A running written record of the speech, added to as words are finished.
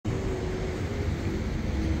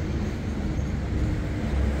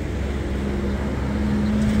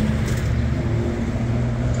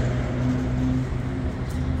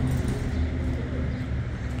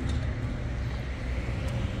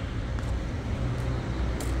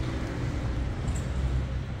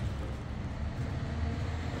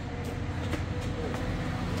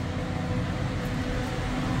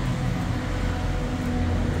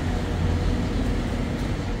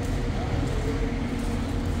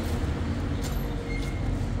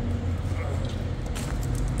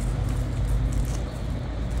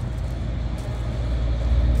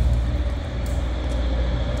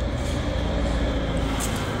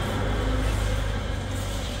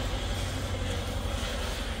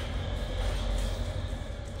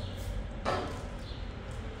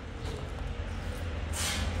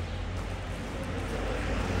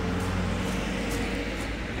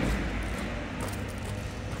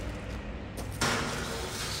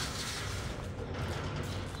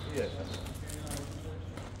Yes.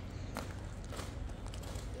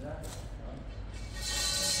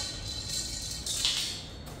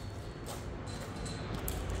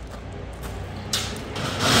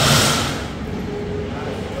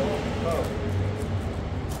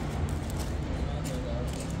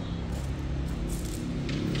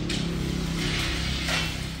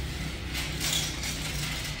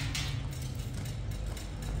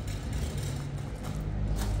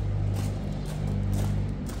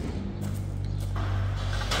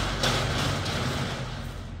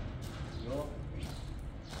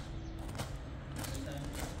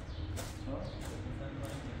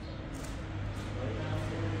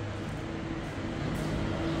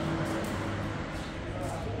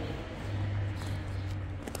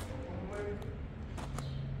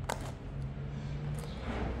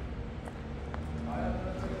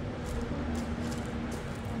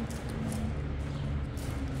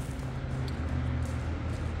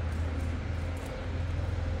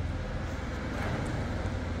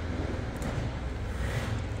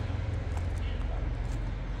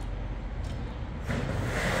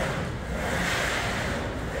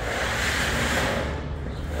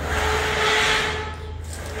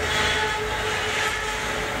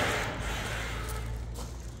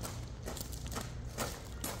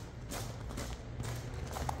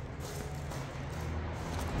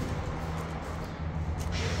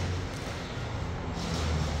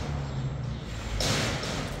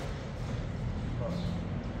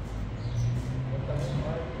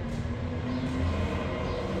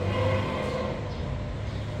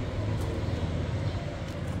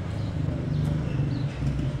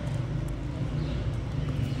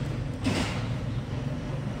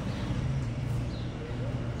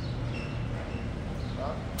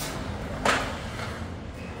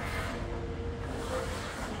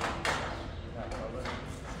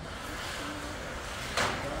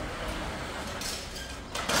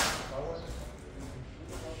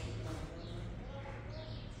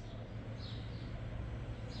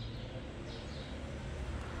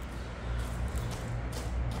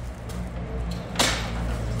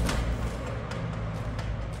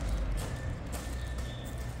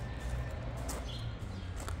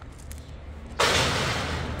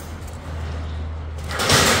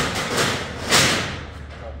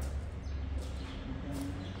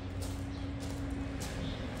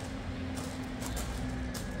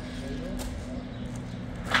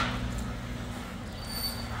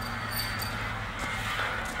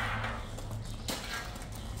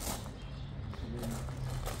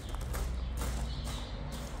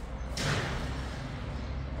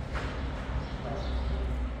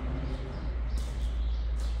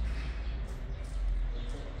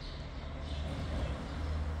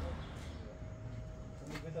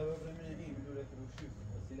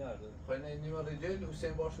 Păi ne nimă regel, o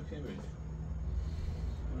să-i bașu când vezi.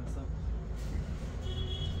 Asta.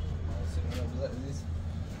 Să nu la zis.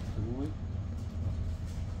 Ui.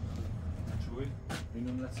 Ui.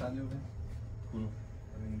 Vinul la saliu, vei? Unu.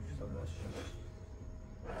 Vin și să dați.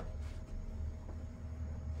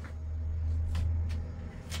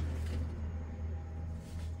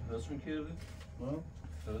 Răsun kierdi? Nu?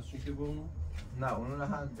 Răsun ki bu onu? Na, unul la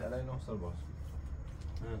hand, alai nu să-l bașu.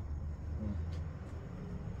 Ha.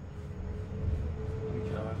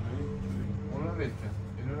 Unul vezi,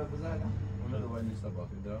 unul la băzarea, unul la bani să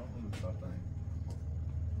bașu, da? Unul starta ne.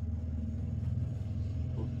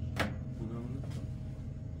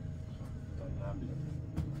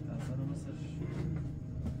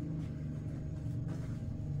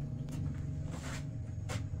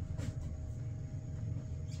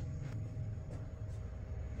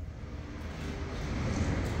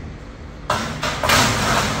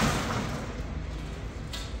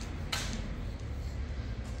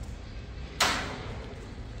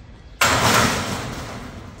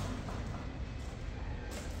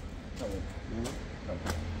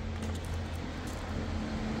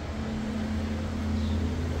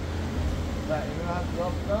 Da, in una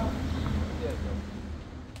zoppa, dietro.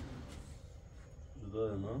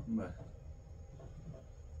 Dove no? Beh.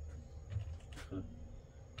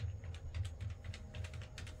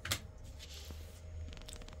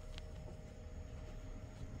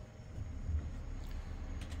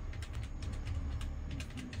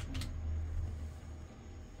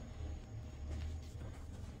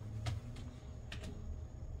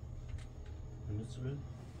 Nasıl bir?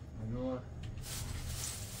 Nu.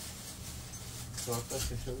 Sorta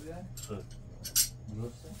çeşavle? Evet.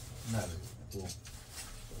 Burası? Nerede? Bu.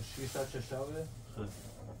 Şişa çeşavle? Evet.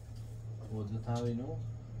 Orada tavino.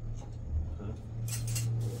 Evet.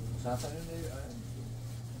 Zaten ne?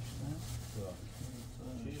 İşte.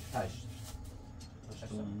 Şiş haş.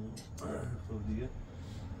 خب دیگه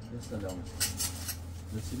سلام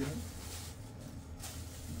رسیدیم؟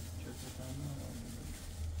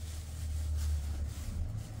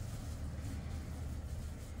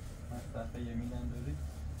 صفحه یمین هم داری؟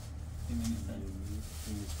 این نیستن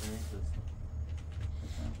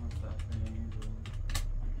صفحه یمین داری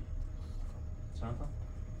چند تا؟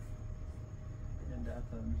 این 10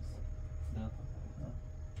 تا نیست 10 تا؟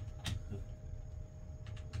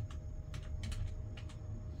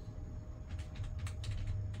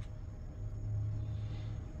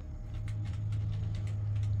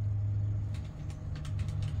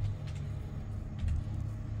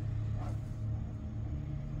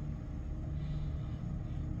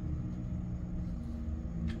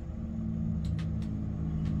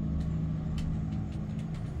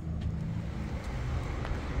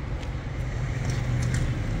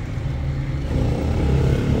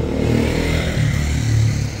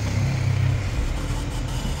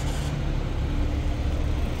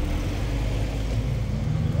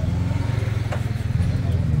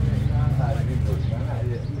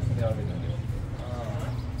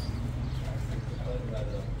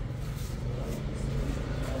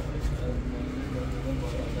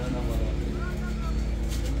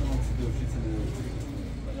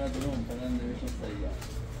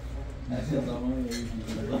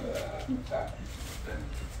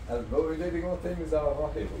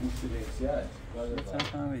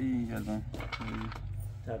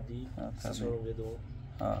 تبدیل سرون دو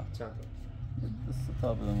چند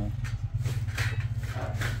تا بده من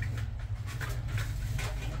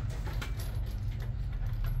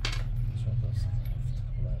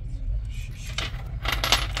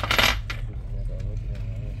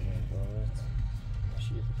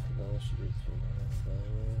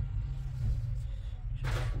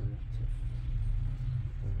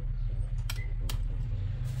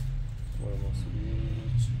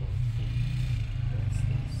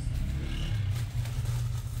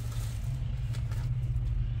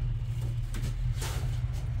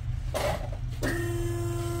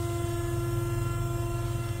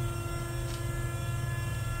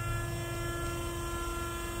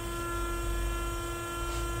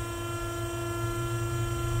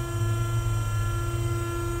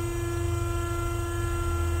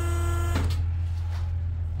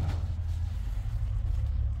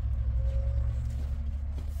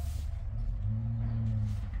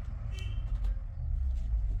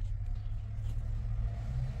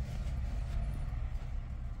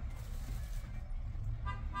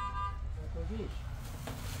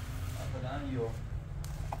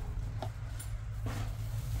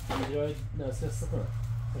سه کنم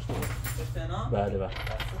پشت اینا؟ بله بله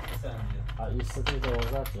این سه تا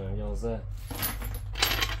 12 تونه 11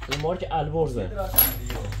 این مارک البرزه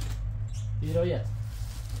ویرایت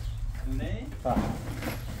دونه؟ بله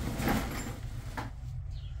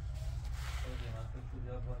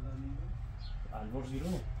البرز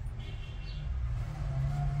بیرونه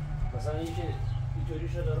مثلا اینطوری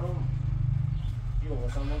شده دارم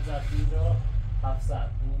مثلا ما ظرفی را 700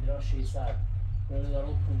 این را 600 این دارم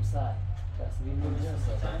 500 تصویر نمیدونی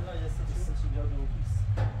هست چند را یه سه چی جا 220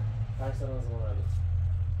 5 سال از ما نبید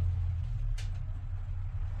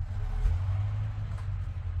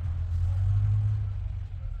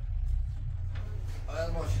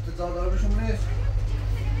آیا ماشین تو زادار بشون نیست؟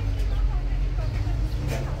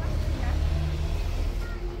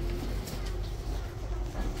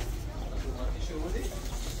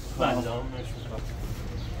 بله هم نشون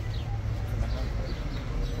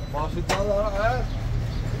ماشین زادار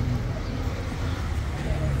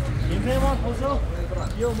این پیمان خسرو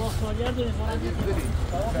بیا ما خالیت داریم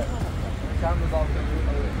کم بزار کنیم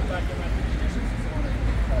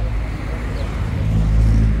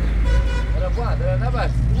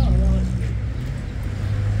نبست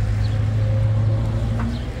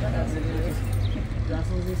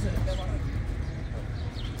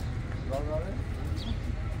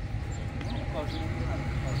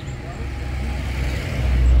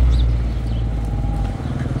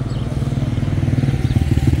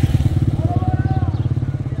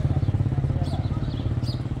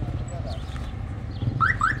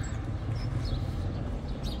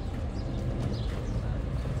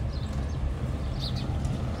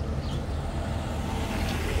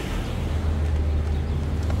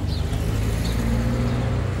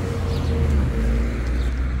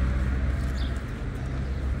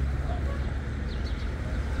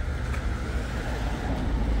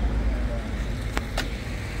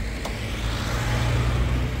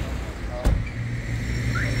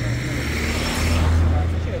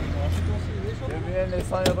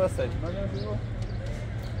Nisan ya da seçme ne diyor?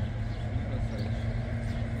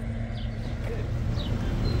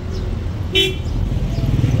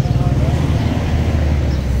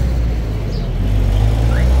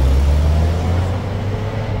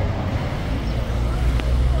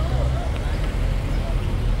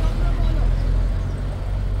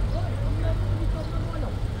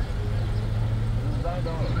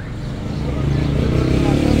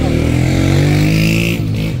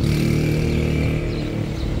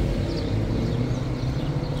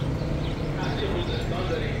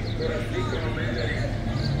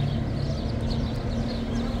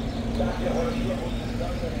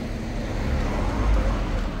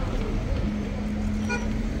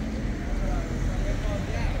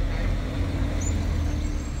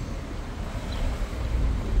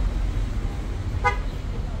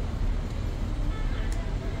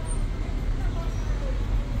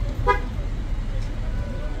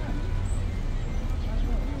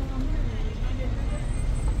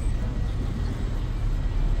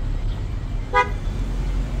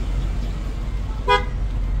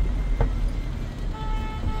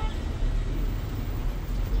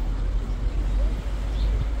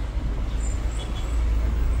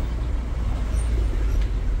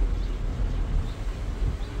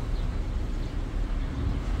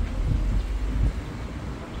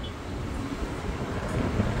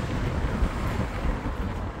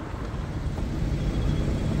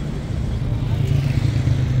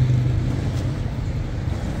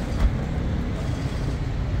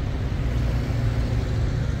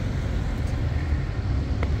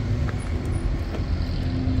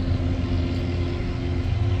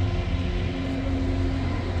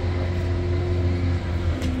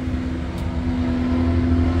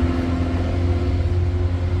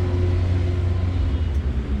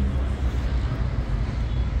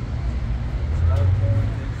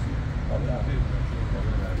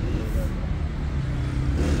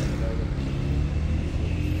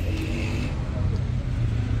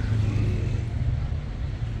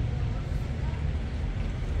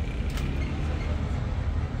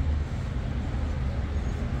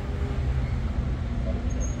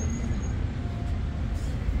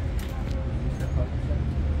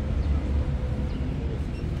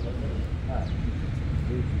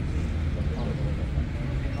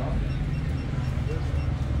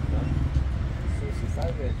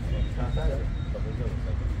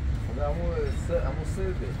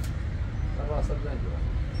 serve. Ama asal bence.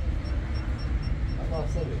 Ama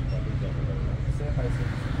asal değil. Sen kaysın.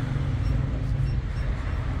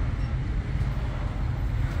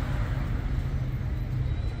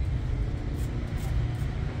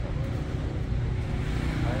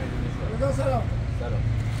 Buradan selam. Selam.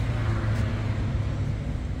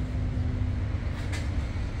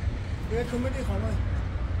 به کمدی خانه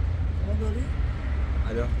شما داری؟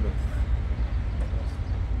 الو.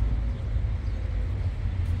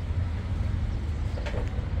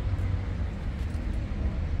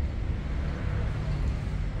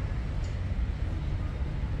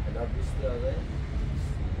 الان 20 دقیقه.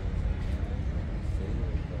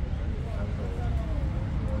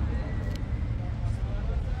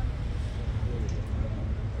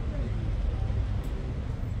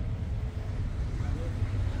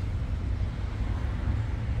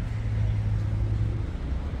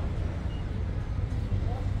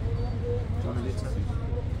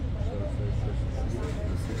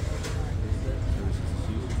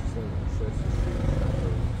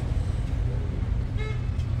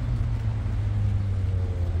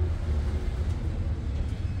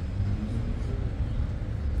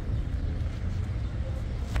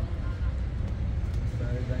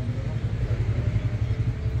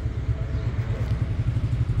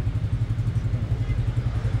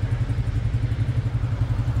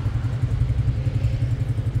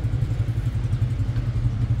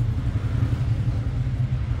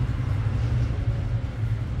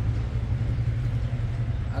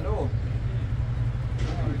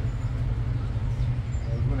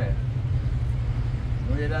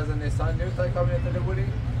 Sen ne tay kamyonete vuri?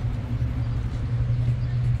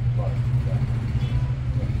 Var.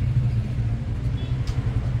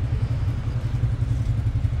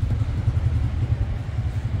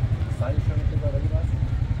 Sai şunu ki böyle biraz.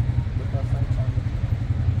 Biraz sai çandı.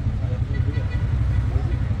 Ayakları duruyor.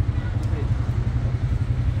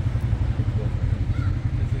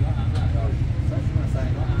 Sen şuna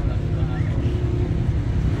say.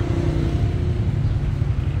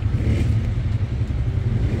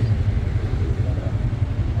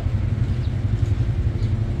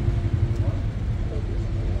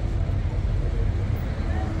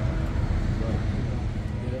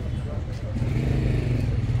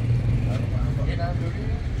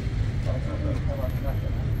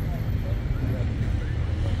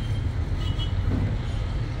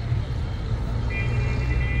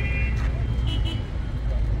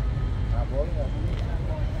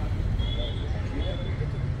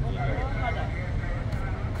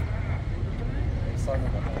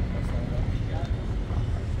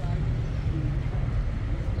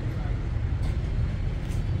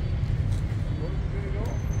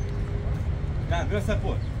 لا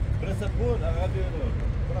برسابور برسابور أغادي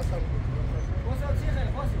وصل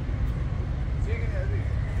سيخة فاصل سيخة يا أبي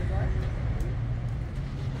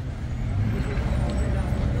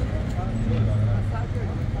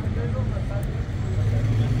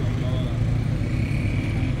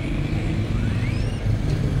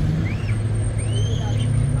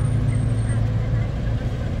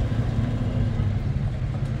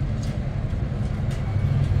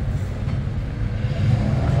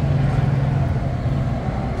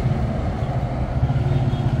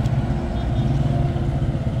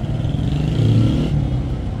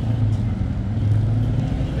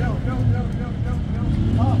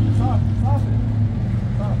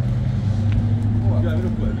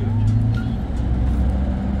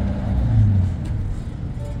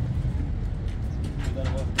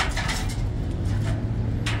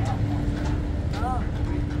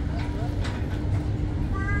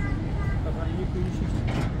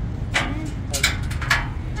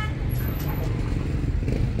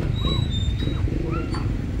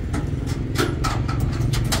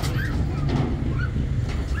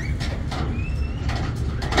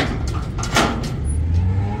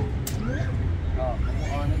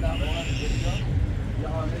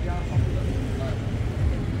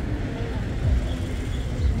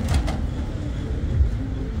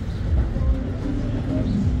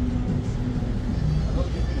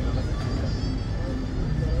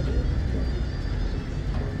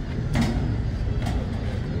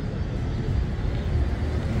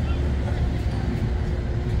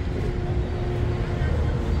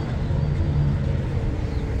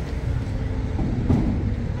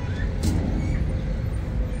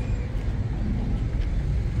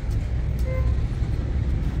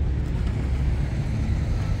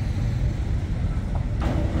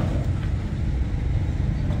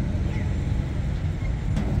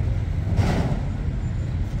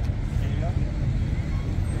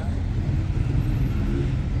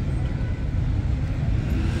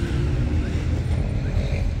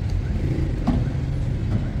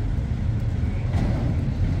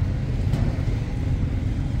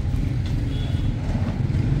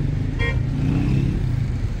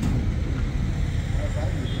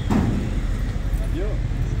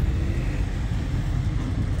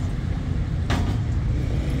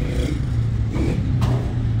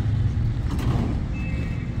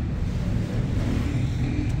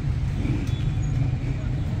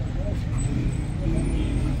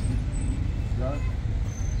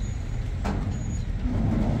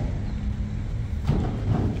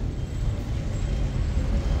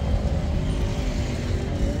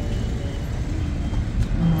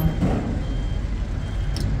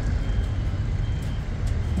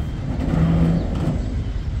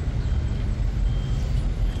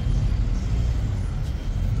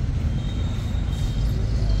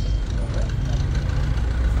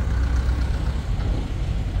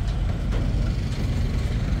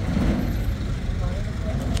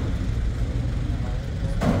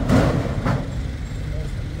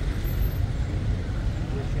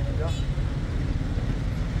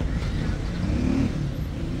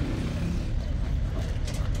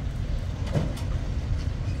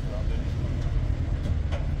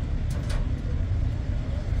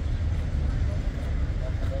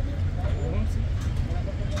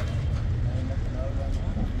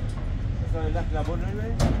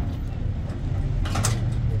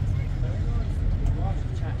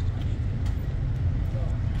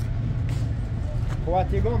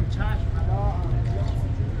قواتیگم چشم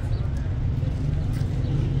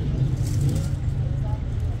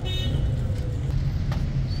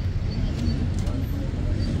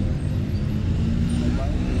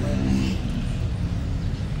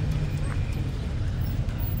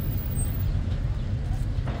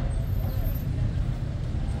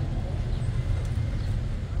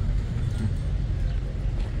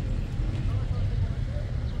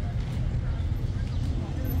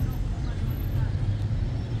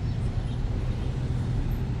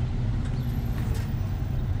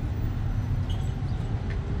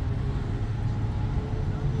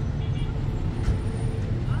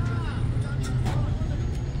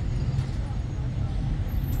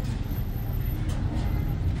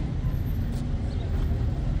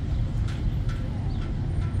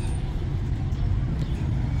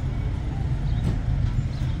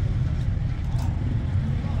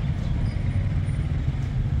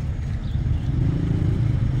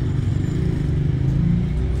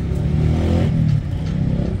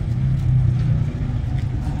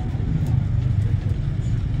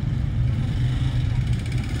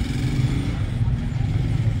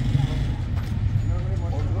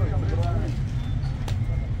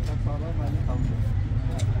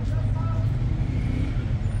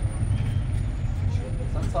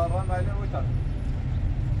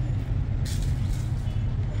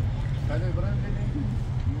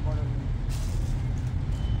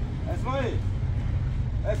اسماعیل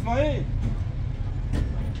اسماعیل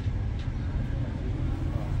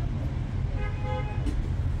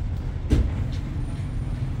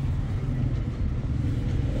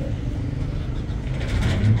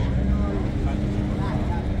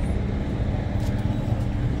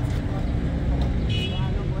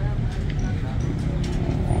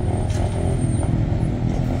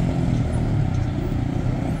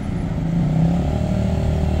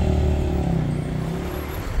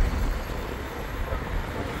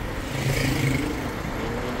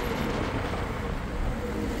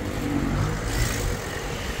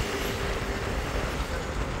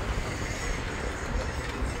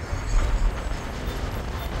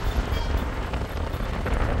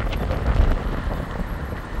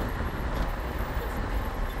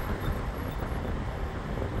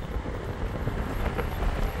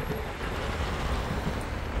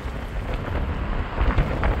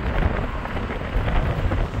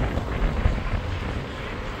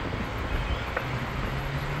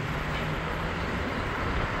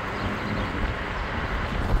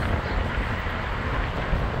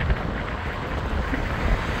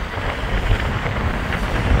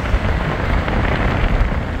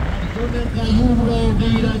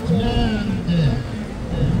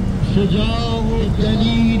شجاع و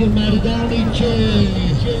دلیر مردانی که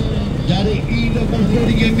در این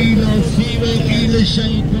بزرگ میراثی و این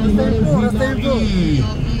شهید فینایی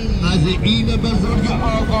از این بزرگ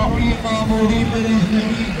آقایی ماموری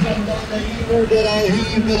برهنمی جلالهی و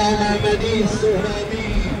دراهی برامامدی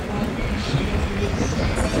سهرانی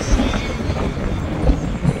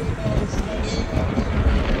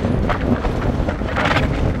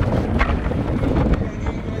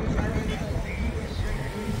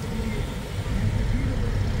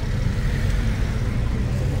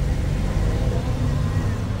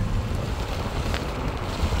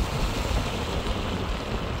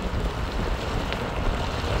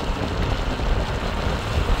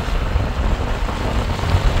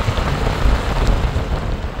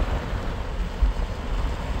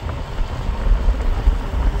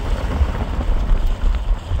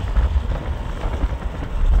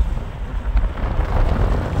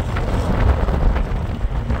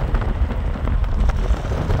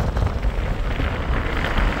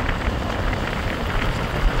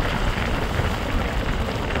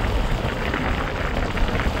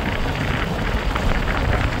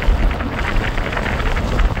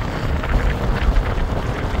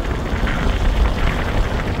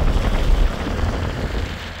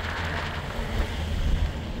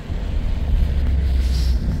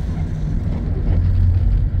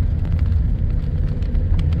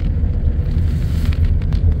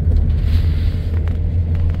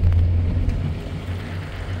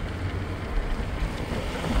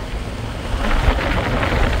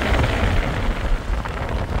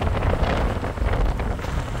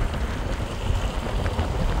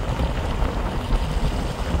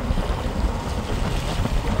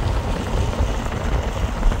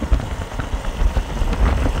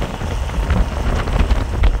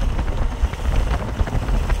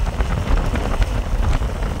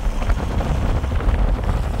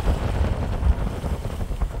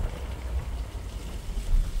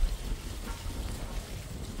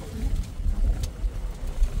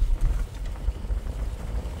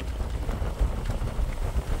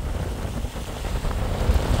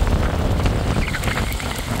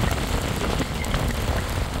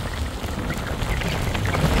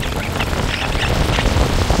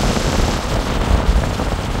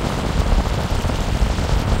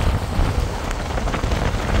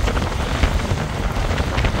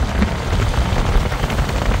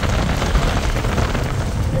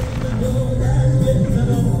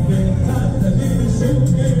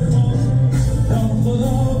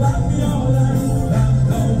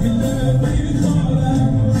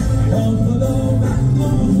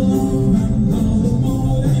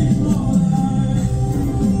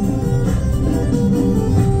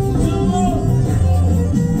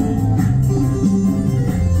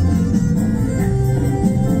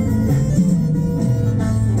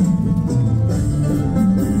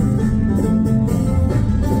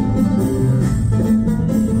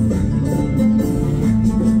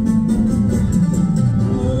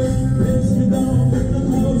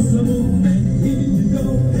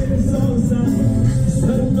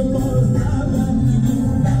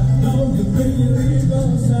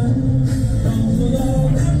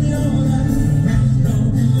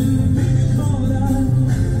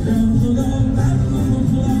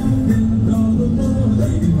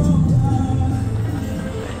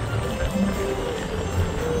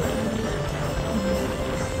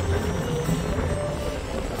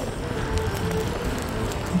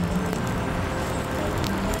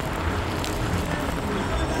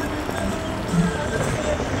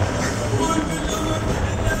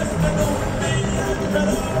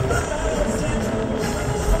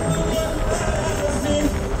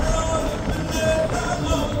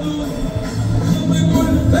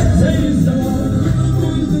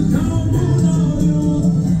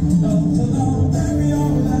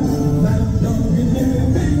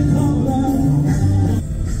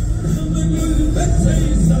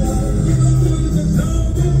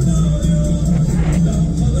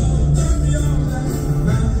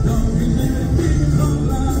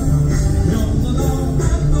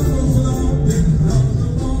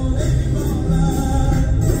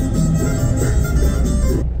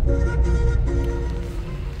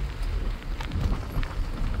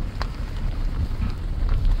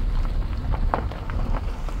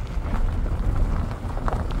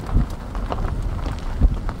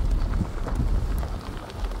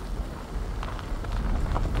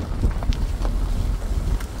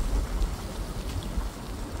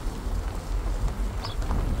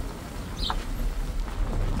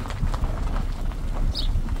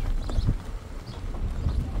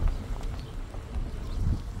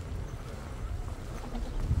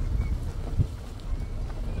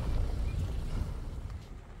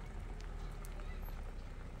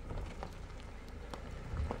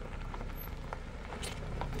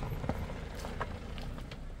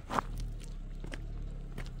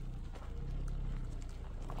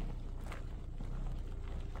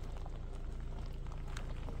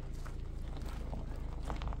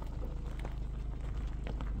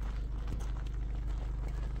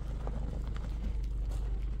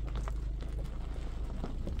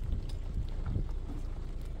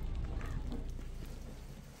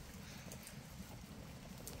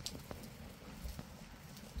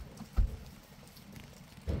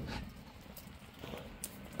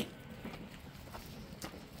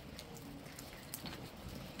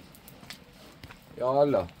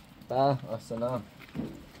يلا تعال السلام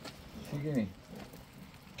شو جني؟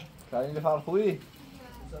 كان لي فار خوي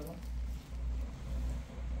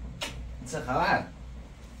انت خلاص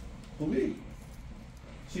خوي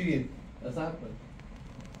شو جني؟ أصعب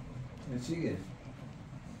شو جني؟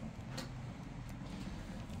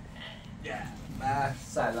 با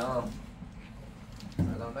سلام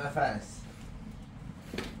سلام نفس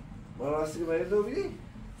ما راستی که باید رو بی؟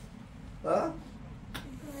 ها؟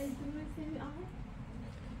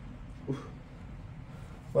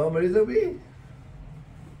 ما مریضو بی؟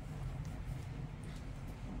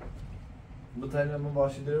 بطرین ما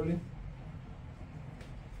باشی داره بودیم؟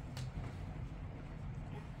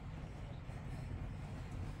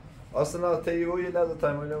 اصلا تیو یه لحظه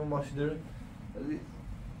تایمایی ما باشی داره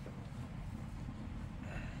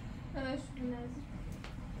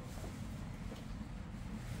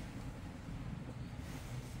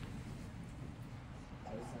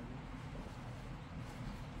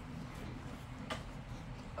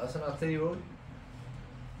اصلا تیو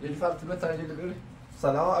یه فرد بتایی بگیری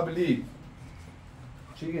سلام ابلی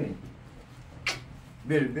چی گنی؟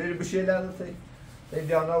 بری بشه لحظه تی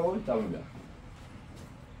دیانا بود تمام بیا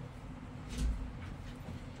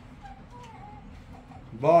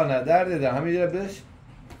با نه درد ده همین یه بدش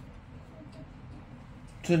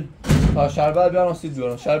تون تا شربت بیارم سید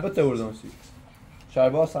بیارم شربت بردم سید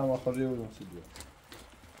شربت سماخوری بردم سید بیارم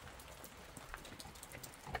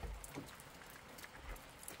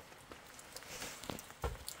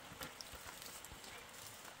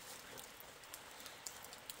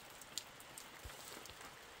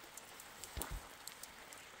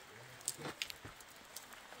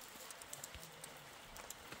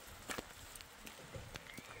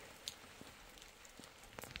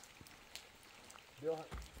بیا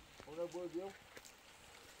اونو بیا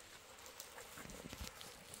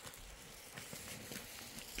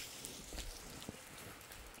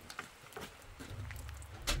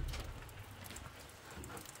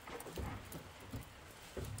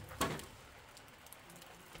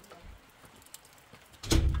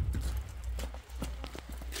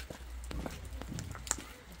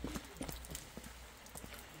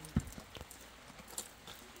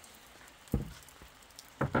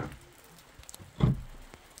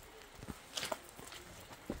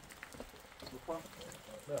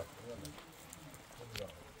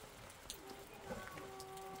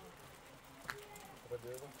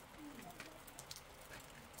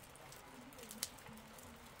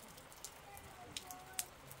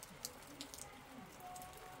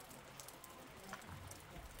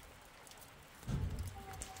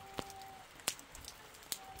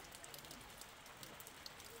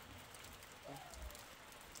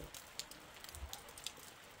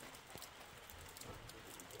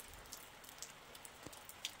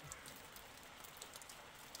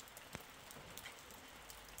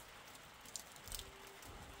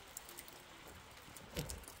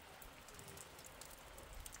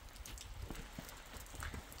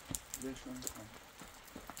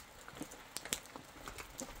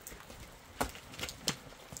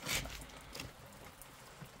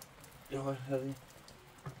Ja, hadi.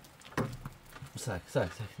 Sak.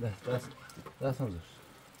 Där som du.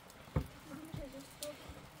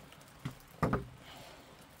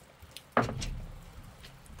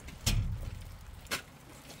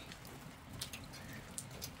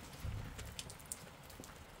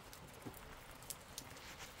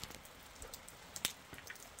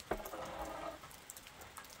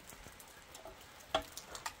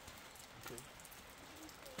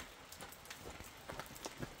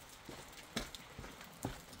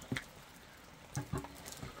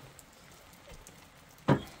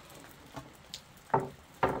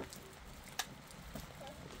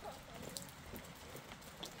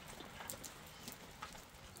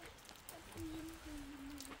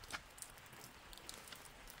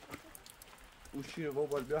 Uscire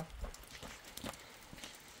proprio bia.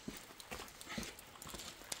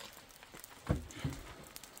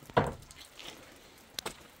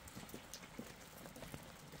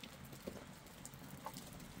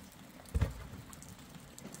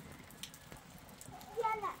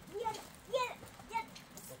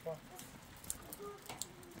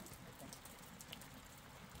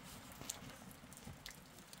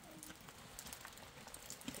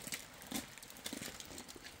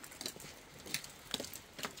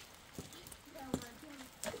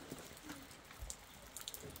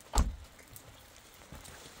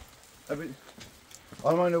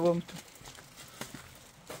 آرمان رو بوم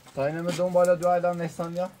تا اینمه دنبالا دو آدم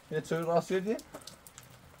نیستن یا یه چوی راست یدی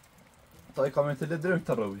تا این کامنت لی درنگ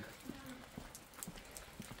تر رو بید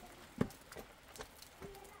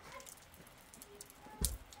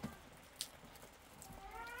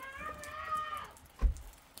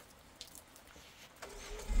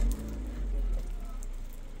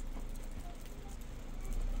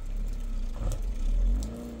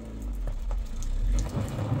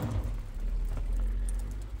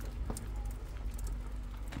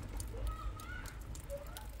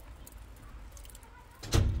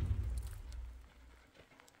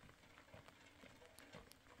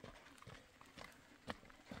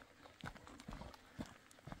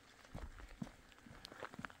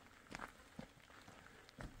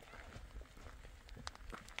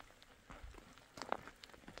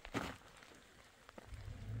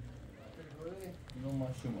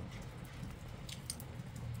شما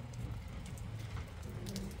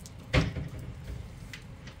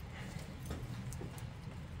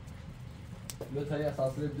لطفا یه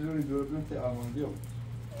اساسی دوربین تی آماندی هم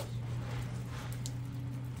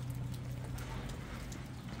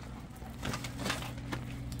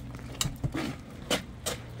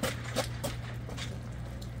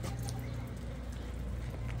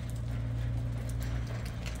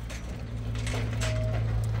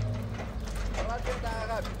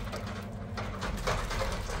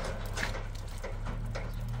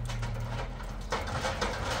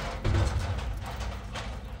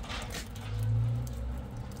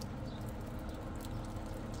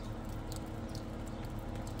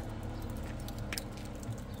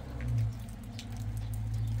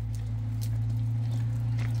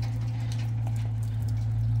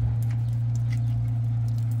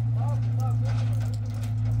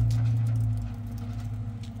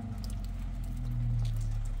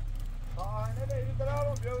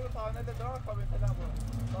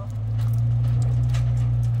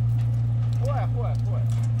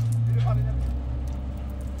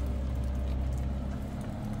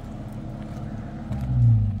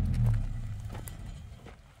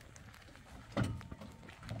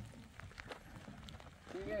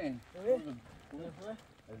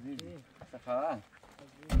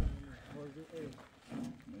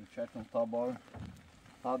شايفهم طابور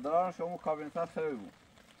هذا شو مكابينات خير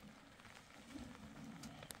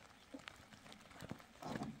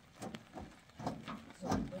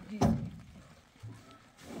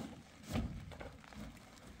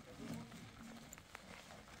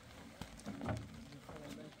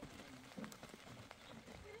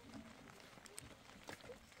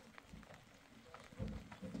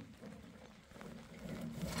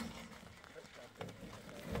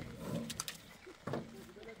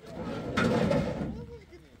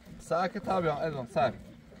ساكت طبعا ايضا ساكت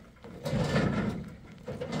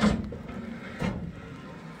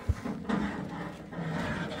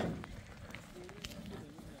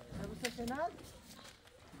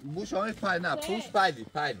بوش آنی پای نه پوش پایدی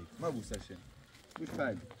ما بوسشه بوش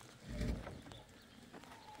پایدی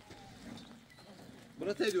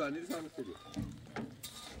برو تیدو نیری سامن تیدو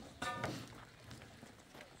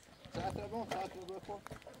ساعت رو بخور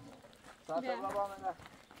ساعت رو بخور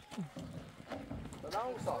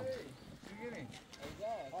سلام وصال شو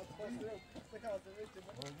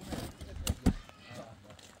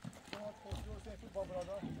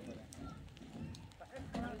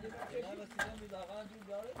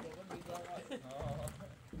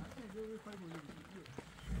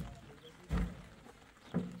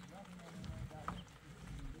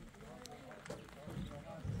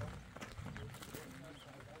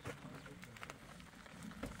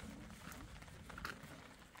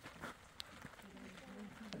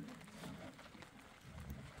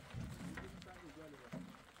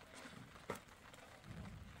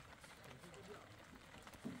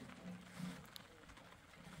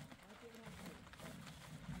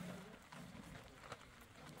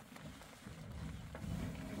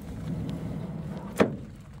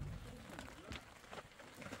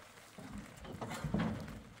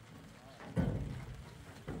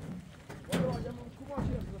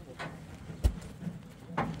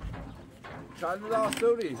چند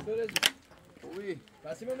داستوری؟ خوبی؟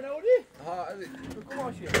 بسی بمونه ها ازی بکن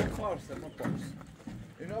ماشی پارسه من پارس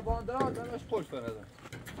اینا بانده ها دنش خوش بردن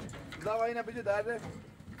زوا اینا بجه درده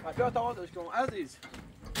بیا تمام کنم عزیز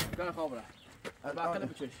کن خواب را باقی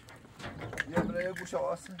بچش یه برای گوشه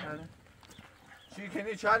واسه چی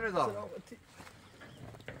کنی چند میدام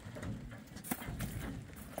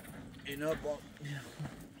اینا با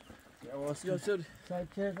یا سر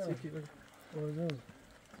سکه بردم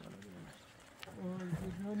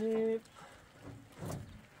جونی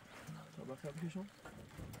بخیر بکشم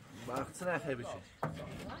وقت نخیر بچش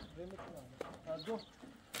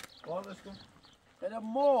باردش کن بله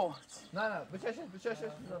موت نه بچشش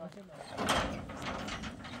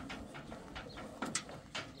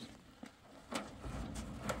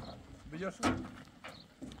بجارشون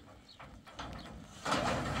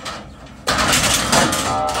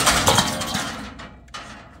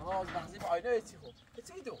از بحثی با آینه ایتی خوب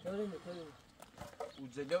ایتی دو و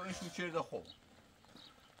زده و ایشو چرده خوب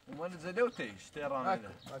ومن زده و تیش تیران میده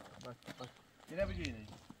بک اینه بجینه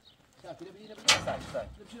ساک بگیره ساک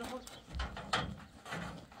بشین خود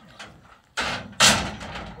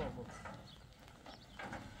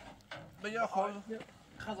بیا خود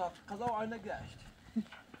قضا و آینه گشت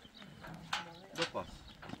دو پاس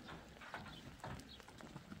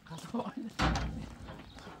قضا و آینه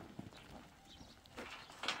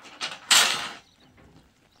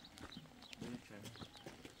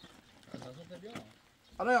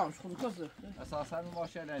حالا یا مش خود کسه اساسا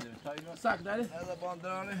ماشین نداره تا اینو ساک داری هذا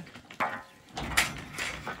باندرانه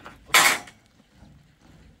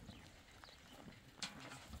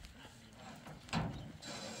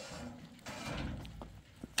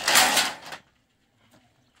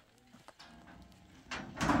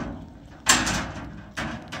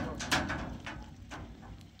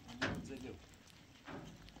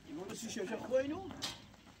يقولوا شي شوشه خوينو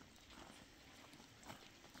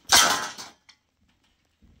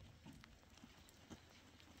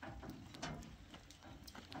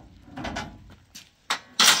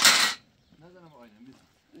نزنم آینه میز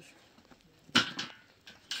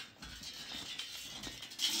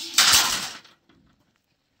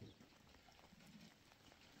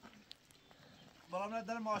برام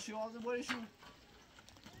نداره ماشی وازه بریشون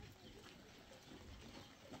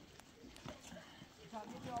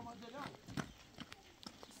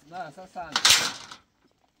نه اصلا سند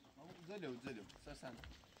زلو اصلا سند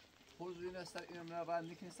خوز این استر اینم نه بعد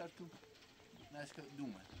نیکنی سر تو نشک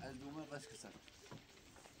دومه از دومه قشک سر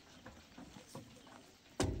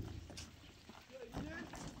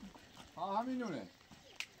ها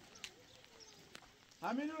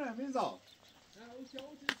همینونه میزا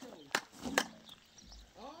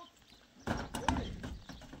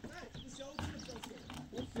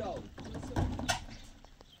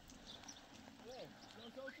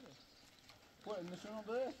Poi nessuno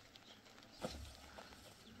dove?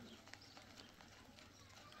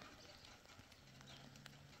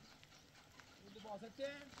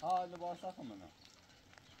 ها لباسات منه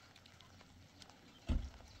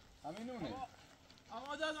همینونه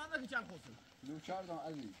آقا جاز من چند خوصه دو چهار دام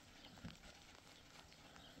عزیز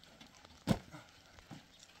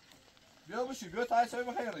بیا بشی بیا تای سوی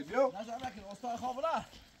بخیری بیا نظر نکن استاد خوابلا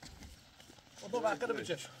و دو بقیه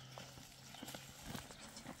بچش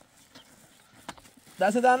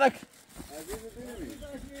دست درنک عزیز بینی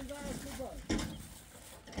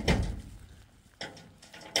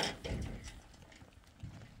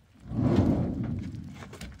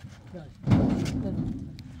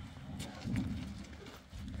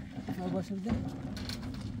başında.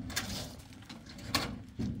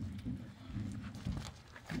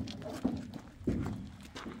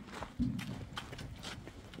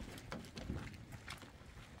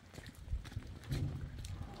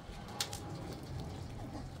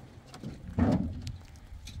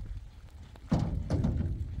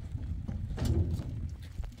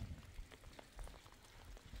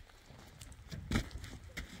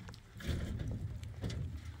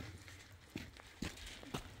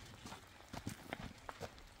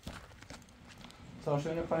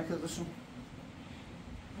 Savaşlarına panik ediyorsun.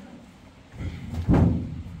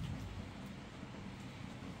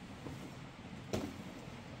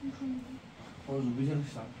 Oğlum güzel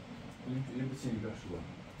işler. Benim elimde seni görüşüyor.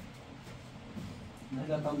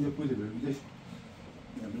 Nerede tam yapıyor da böyle güzel.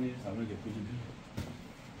 Ya bu ne sabır yapıyor da.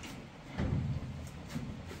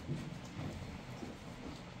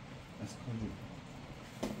 Nasıl konuşuyor?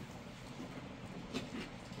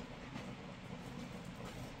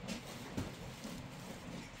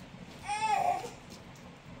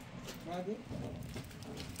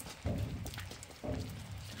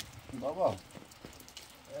 Baba,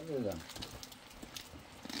 elden.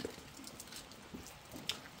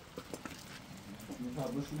 Mesela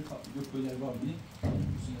bu şunu yok böyle var bir.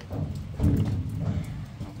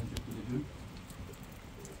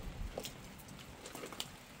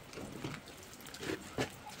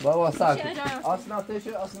 Baba sakin. Aslında ateşi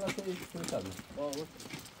şunu tabii. Baba.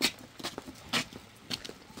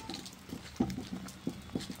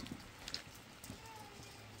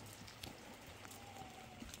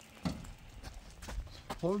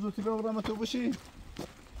 Horzu kilogramı tu başı.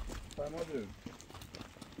 Tamam diyorum.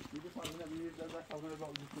 Bir de tahminen bir yerden daha kalmaya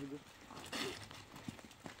bağlı bir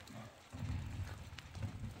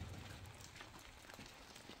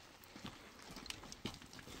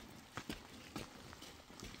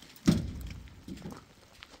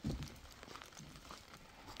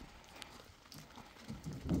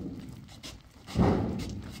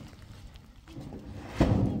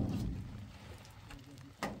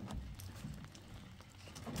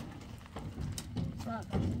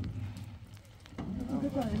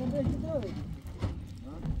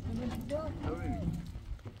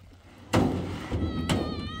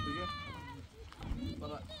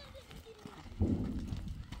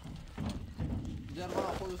Derba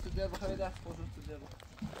خودت درب خریده خودت درب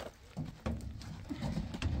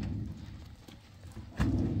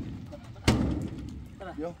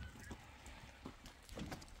بیا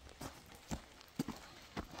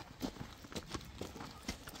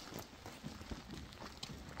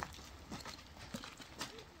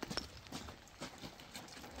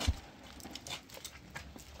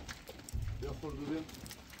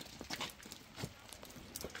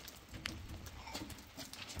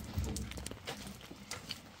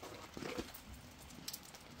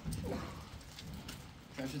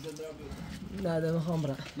نه ده میخوام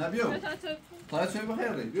برم. نه بیو تا چه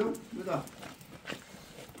بخیر ری بیو بدا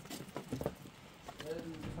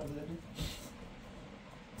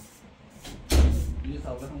یه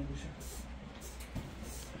تابه هم گوشه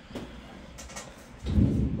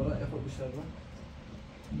برای خود بیشتر با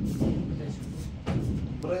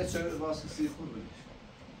برای چه واسه سی خود بگیش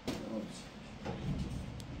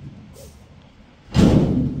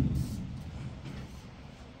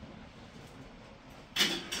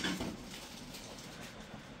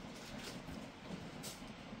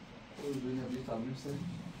Tamam sen.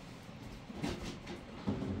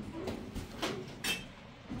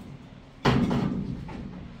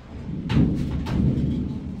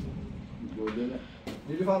 Golle.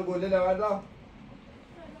 Nilüfer golle verdi ha.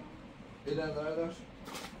 Elen verdi.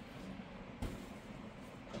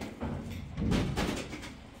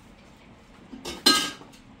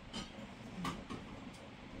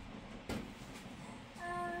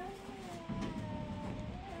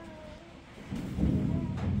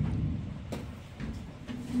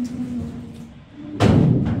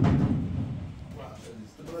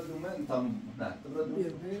 Tam ne? Burada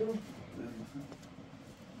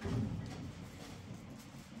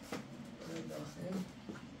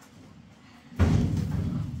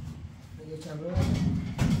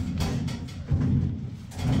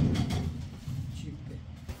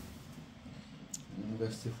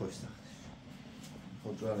بستی خوش ساختش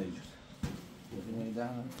خود را نیجور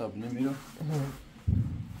میدن تاب نمیرم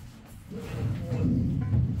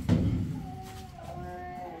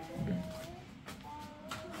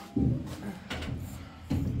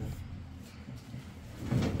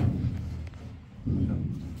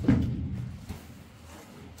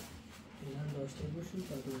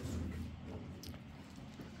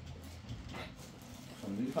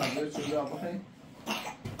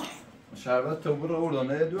شربت تو برو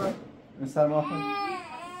اردانه دو این سر ما خون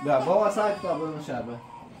بیا بابا سعی کتاب برو شربت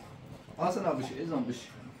آسان بشی ایزان بشی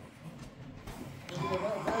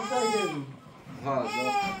ها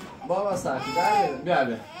بابا سعی کتاب بیا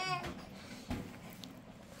بیا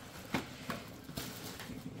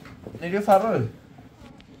نیگه فرار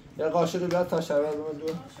یه قاشقی بیاد تا شربت برو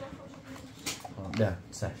دو بیا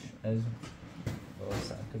سش ایزان بابا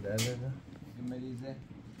سعی کتاب بیا مریضه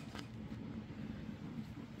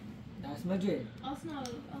اسمع جي اصلا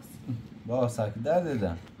با ساکت در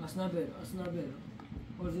دیدم اصلا بر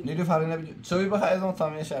نیرو فرینه بجو چوی بخواه از اون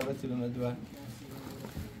تامیه شربت تیلونه دوار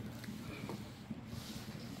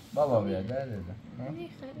بابا بیا در دیدم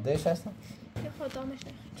دیش هستم؟ یه خودامش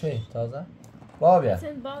نخیر چی؟ تازه؟ بابا بیا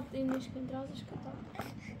سن بعد این نشکن درازش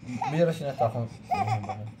کتاب بیارش اینه تاخم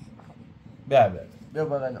بیا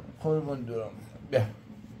بغیرم قربون دورم بیا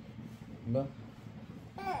بیا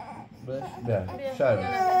شربت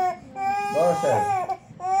بابا شربت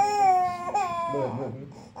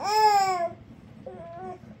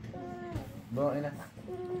با اینه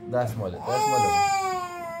دست ماله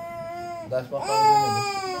دست با خواهد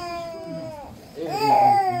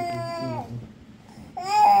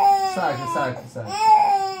ساکت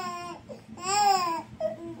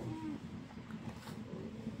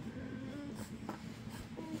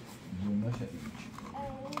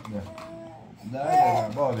نه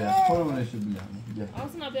بابا بیا قربونشو بیا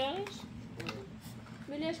اصلا بیارش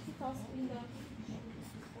ملیش که تاس این دار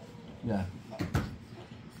بیا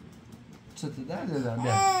چطور در دیدم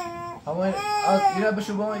بیا اما اینا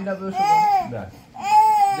بشو با بیا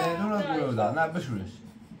زندون رو بیرو دار نه بشورش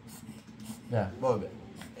بیا بابا بیا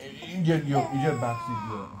اینجا بخشید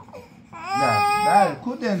بیا نه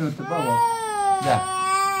کود زندون تو بابا بیا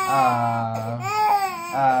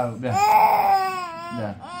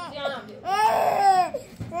بیا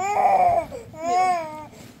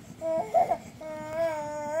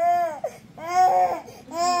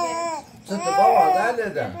چطور بابا در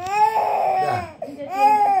دیدم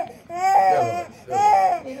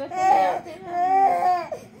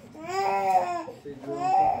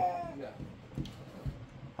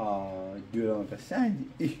جورم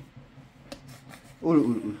قشنگی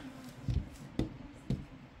اول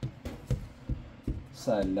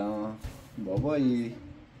سلام بابایی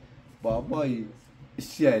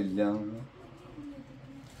سلام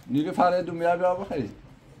نیرو فرد میاد بیا بخری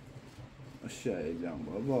سلام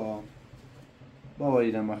بابا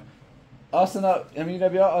اینم آسنا امیر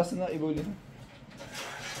بیا آسنا ایبولی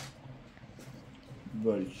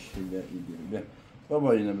باریش بیا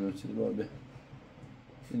بابا اینم بیا چی بابا بیا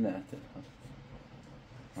این نه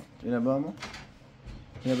اینه بابا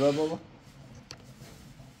اینه بابا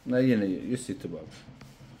نه یه سیت بابا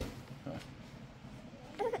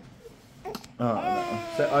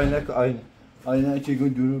آینه که گون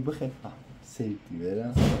دورو بخیر سیتی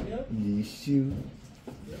برم لیشو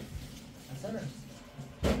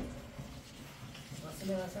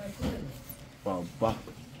بابا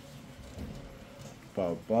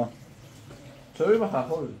بابا چوی بخواه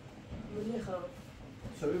خود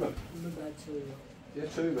چوی بخواه یه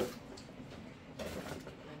چوی بخواه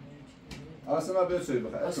اصلا بیا چوی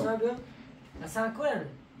بخواه اصلا بیا اصلا کنن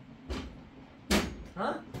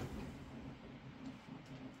ها؟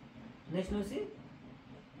 نشنوسی؟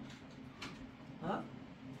 ها؟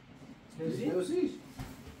 نشنوسیش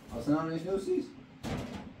اصلا هم نشنوسیش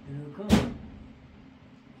برو کن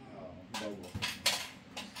بابا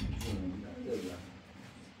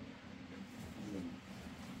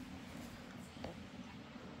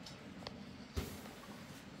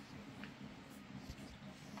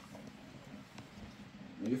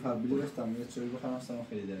میگه فبیلی بستم یه چوی بخوام اصلا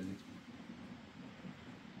خیلی دردی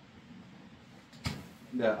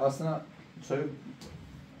نه اصلا چوی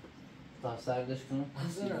تا سردش کنم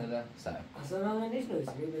اصلا سرد اصلا من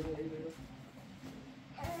نشنوسی برو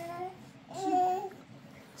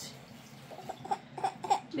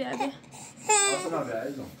بیا بیا اصلا بیا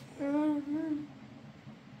ایزون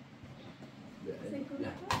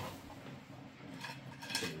بیا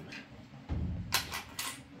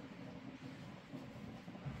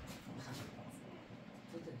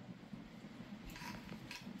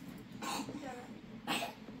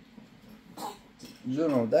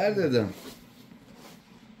جونم درد دادم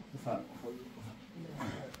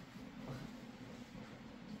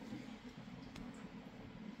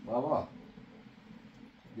بابا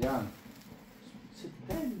بیان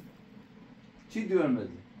چی دیون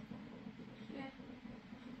بدی؟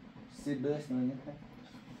 سیب بهش نمیخواد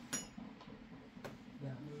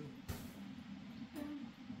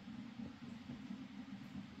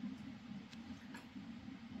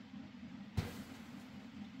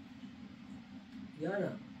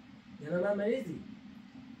یانا من مریضی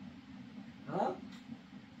ها؟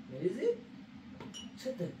 مریضی؟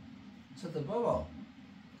 چطور بابا؟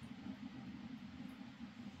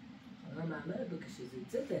 حالا معمر بکشیزی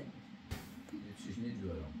چته؟ یه چیش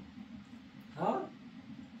نیجورم ها؟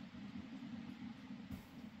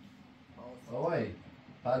 بابایی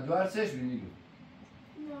پدوار چش بینی گو؟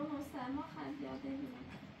 نه مستما خیلی یاده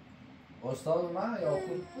میدم استاد من یا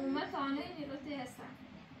خود؟ اومه تانه اینی رو تیستم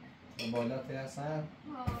بالا تیسن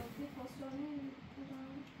ها تی خسرونی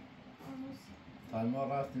آموز تا ما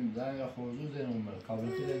رفتیم زن یا خوزو زیر اون برد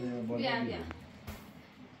قبلتی دیدیم بالا بیا بیرون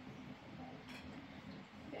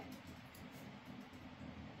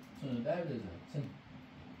چون درد زن چون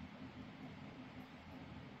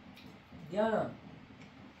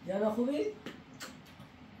یانا خوبی؟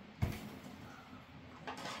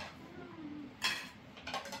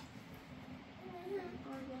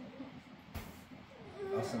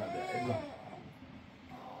 اصلا بیا ایزا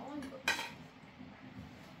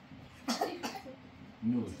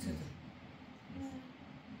نور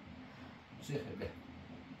شیخه بیا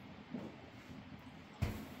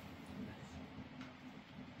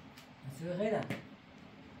سوی خیرم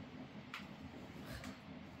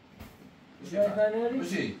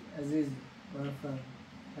بشی عزیز مرفم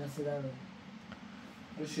دست دمه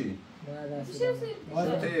بشی نه دست بشه دمه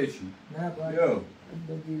باید تیشی نه باید یو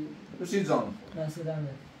بدی بشی جان دست دمه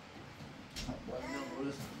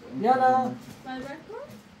بای یانا بای کن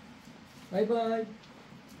بای بای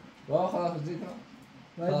با خداحافظی کن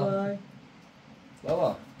بای بای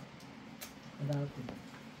بابا خداحافظ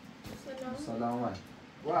سلام سلامت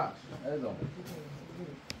واش ایزا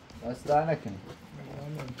دست در نکن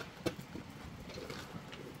کاملا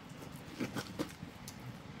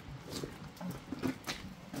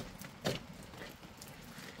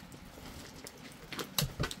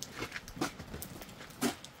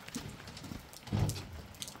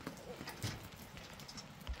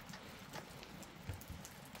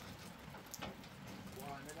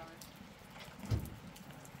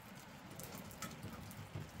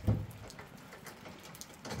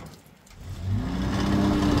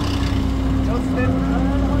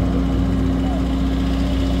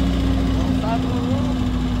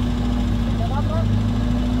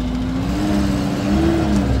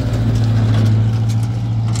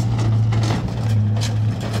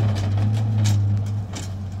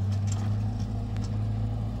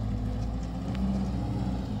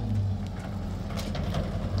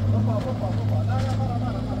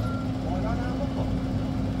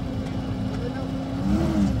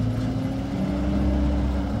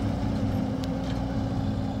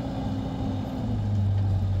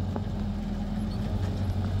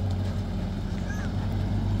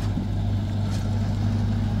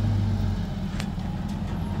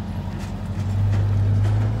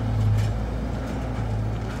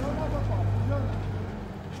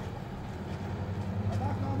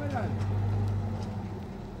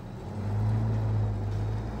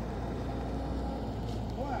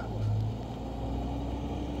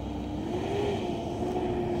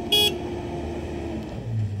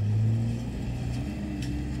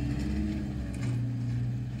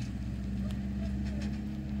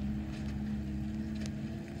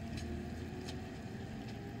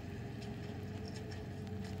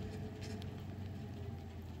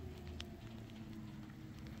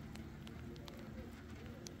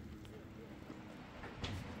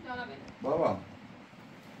بابه بابا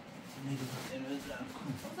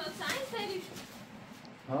اصلا سعی سریش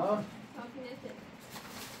ها تاپینته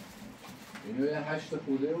اینو یه 8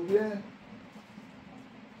 خوده و بیه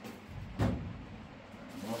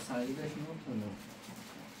ما سعیدش نمیتونم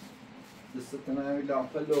دستتنا همین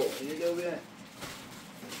لامپه لو اینه لو بیه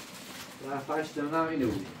رفت 8 هم اینه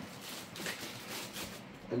بودی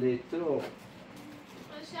لیترو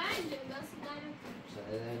قشنگه دست دارم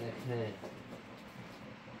سعیده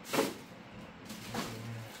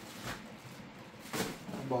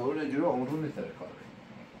باور اینجوری عمرون نیتره کار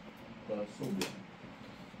باید صبح بیه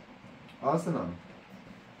آسنا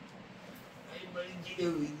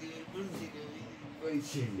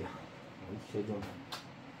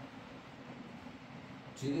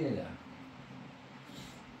چی دیگه؟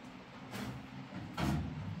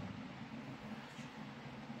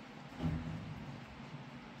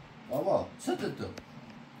 بابا چه تو؟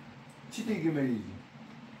 چی دیگه مریضی؟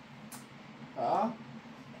 ها؟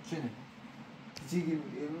 چی دیگه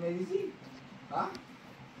مریضی؟ ها؟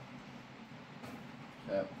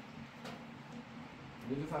 خب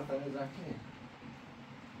بگی فرطانه زنکی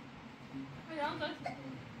الان داشت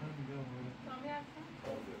تامی هستم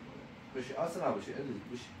بشی آسنا بشی عزیز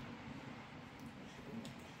بشی